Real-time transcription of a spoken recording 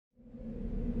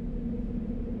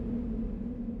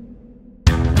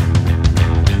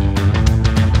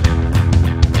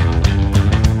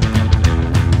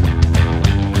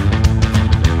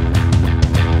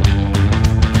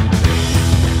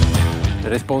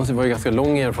har ju ganska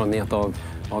lång erfarenhet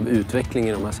av utveckling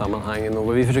i de här sammanhangen. Och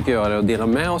vad vi försöker göra är att dela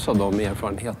med oss av de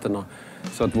erfarenheterna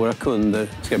så att våra kunder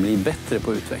ska bli bättre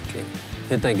på utveckling.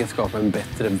 Helt enkelt skapa en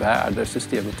bättre värld där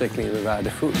systemutvecklingen är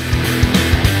värdefull.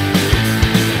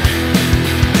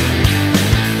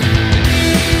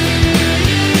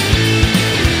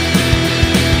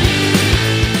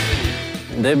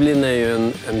 DevLin är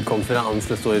ju en konferens,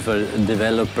 det står ju för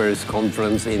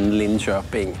DevLin2016 in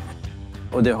Linköping.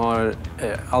 Och det har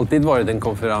alltid varit en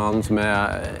konferens med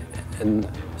en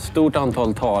stort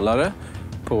antal talare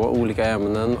på olika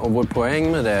ämnen. Och vår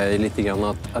poäng med det är lite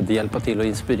grann att hjälpa till att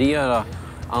inspirera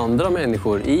andra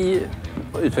människor i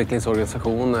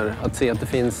utvecklingsorganisationer att se att det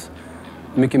finns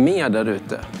mycket mer där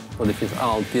ute. Och det finns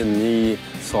alltid en ny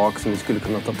sak som vi skulle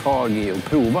kunna ta tag i och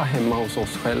prova hemma hos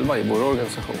oss själva i vår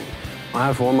organisation. Och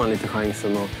här får man lite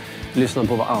chansen att lyssna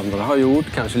på vad andra har gjort,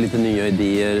 kanske lite nya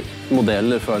idéer,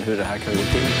 modeller för hur det här kan gå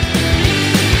till.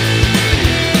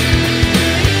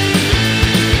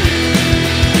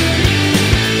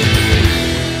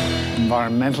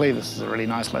 Environmentally, this is a really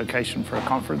nice location for a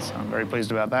conference. I'm very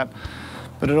pleased about that.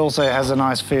 But it also has a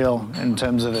nice feel in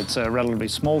terms of it's a relatively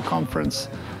small conference,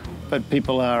 but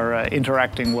people are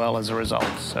interacting well as a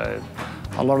result. So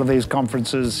a lot of these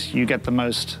conferences, you get the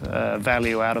most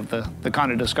value out of the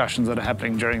kind of discussions that are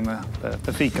happening during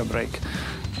the fika break.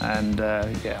 And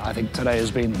yeah, I think today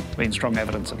has been strong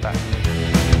evidence of that.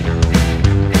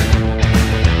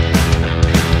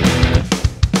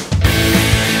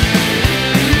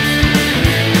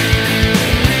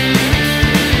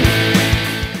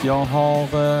 Jag har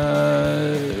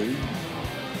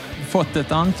fått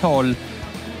ett antal,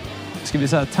 ska vi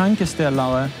säga,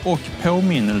 tankeställare och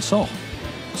påminnelser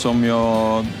som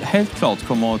jag helt klart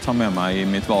kommer att ta med mig i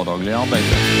mitt vardagliga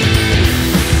arbete.